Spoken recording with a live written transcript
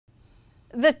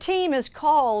The team is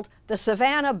called the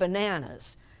Savannah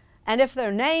Bananas, and if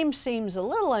their name seems a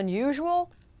little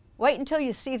unusual, wait until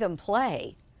you see them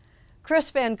play. Chris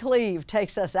Van Cleve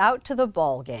takes us out to the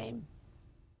ball game.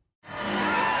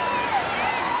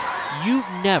 You've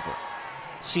never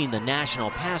seen the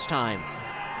national pastime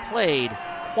played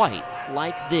quite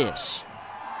like this.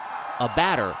 A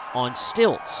batter on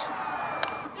stilts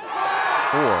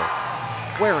or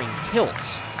wearing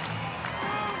kilts.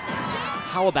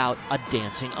 How about a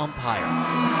dancing umpire?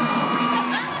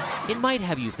 It might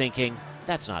have you thinking,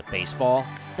 that's not baseball,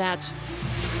 that's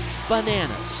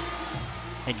bananas.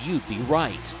 And you'd be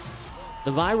right.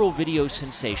 The viral video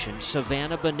sensation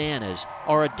Savannah Bananas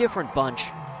are a different bunch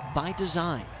by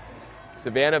design.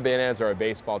 Savannah Bananas are a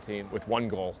baseball team with one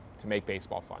goal: to make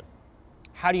baseball fun.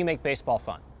 How do you make baseball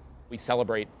fun? We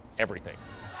celebrate everything.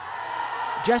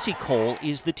 Jesse Cole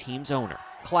is the team's owner,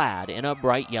 clad in a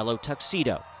bright yellow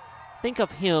tuxedo. Think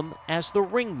of him as the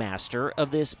ringmaster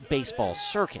of this baseball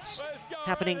circus,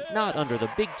 happening not under the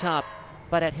big top,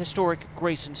 but at historic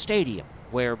Grayson Stadium,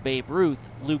 where Babe Ruth,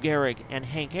 Lou Gehrig, and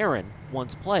Hank Aaron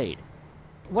once played.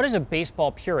 What does a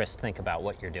baseball purist think about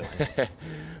what you're doing?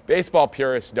 Baseball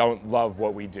purists don't love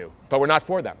what we do, but we're not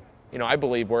for them. You know, I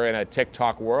believe we're in a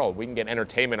TikTok world. We can get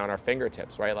entertainment on our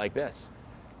fingertips, right, like this.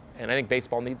 And I think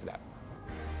baseball needs that.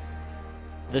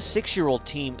 The 6-year-old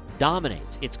team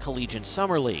dominates its collegiate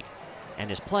summer league and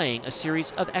is playing a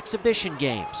series of exhibition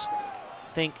games.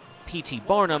 Think P.T.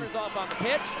 Barnum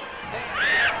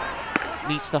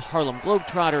meets the Harlem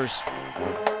Globetrotters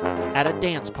at a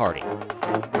dance party.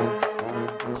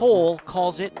 Cole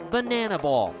calls it banana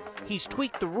ball. He's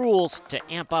tweaked the rules to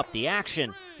amp up the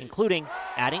action, including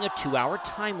adding a 2-hour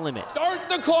time limit. Start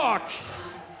the clock!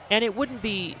 And it wouldn't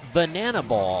be banana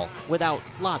ball without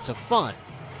lots of fun,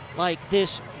 like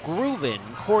this groovin'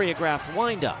 choreographed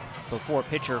windup before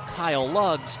pitcher Kyle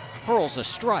Luggs hurls a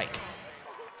strike.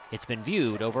 It's been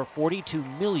viewed over 42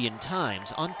 million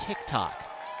times on TikTok.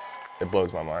 It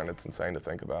blows my mind. It's insane to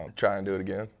think about. Try and do it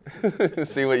again.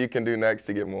 See what you can do next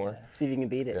to get more. See if you can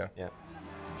beat it. Yeah.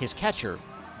 His catcher,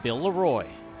 Bill Leroy.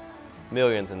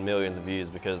 Millions and millions of views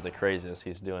because of the craziness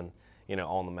he's doing,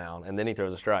 on the mound. And then he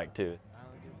throws a strike, too.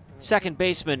 Second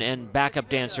baseman and backup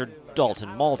dancer Dalton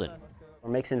Malden.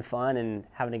 We're mixing fun and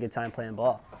having a good time playing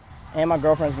ball. And my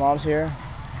girlfriend's mom's here,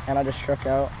 and I just struck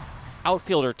out.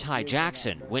 Outfielder Ty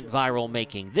Jackson went viral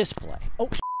making this play. Oh,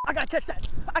 I gotta catch that!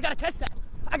 I gotta catch that!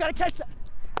 I gotta catch that!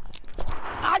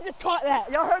 I just caught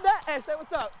that! Y'all heard that? Hey, say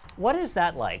what's up. What is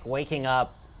that like, waking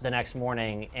up the next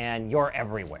morning and you're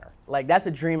everywhere? Like, that's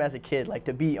a dream as a kid, like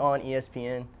to be on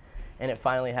ESPN, and it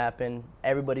finally happened.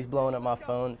 Everybody's blowing up my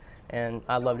phone, and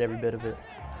I loved every bit of it.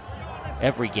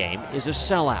 Every game is a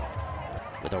sellout,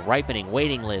 with a ripening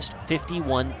waiting list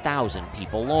 51,000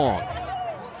 people long.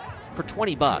 For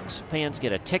 $20, fans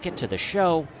get a ticket to the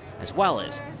show, as well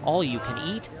as all you can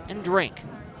eat and drink.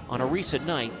 On a recent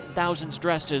night, thousands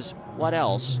dressed as, what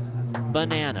else?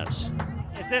 Bananas.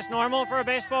 Is this normal for a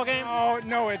baseball game? Oh,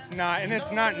 no, it's not. And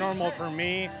it's not normal for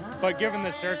me. But given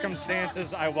the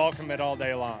circumstances, I welcome it all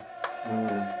day long.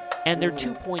 And their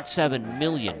 2.7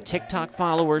 million TikTok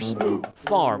followers,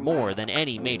 far more than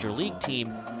any major league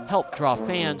team, helped draw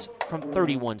fans from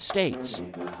 31 states.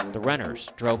 The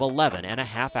Renners drove 11 and a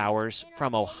half hours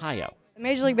from Ohio.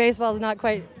 Major League Baseball is not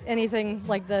quite anything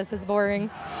like this. It's boring.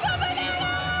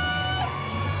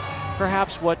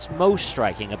 Perhaps what's most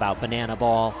striking about Banana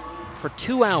Ball, for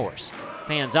 2 hours,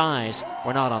 fans' eyes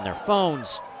were not on their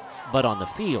phones, but on the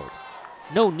field.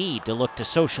 No need to look to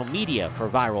social media for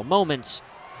viral moments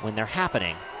when they're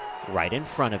happening right in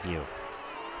front of you.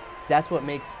 That's what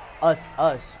makes us,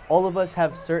 us. All of us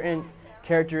have certain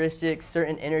characteristics,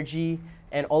 certain energy,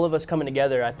 and all of us coming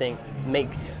together, I think,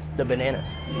 makes the Bananas.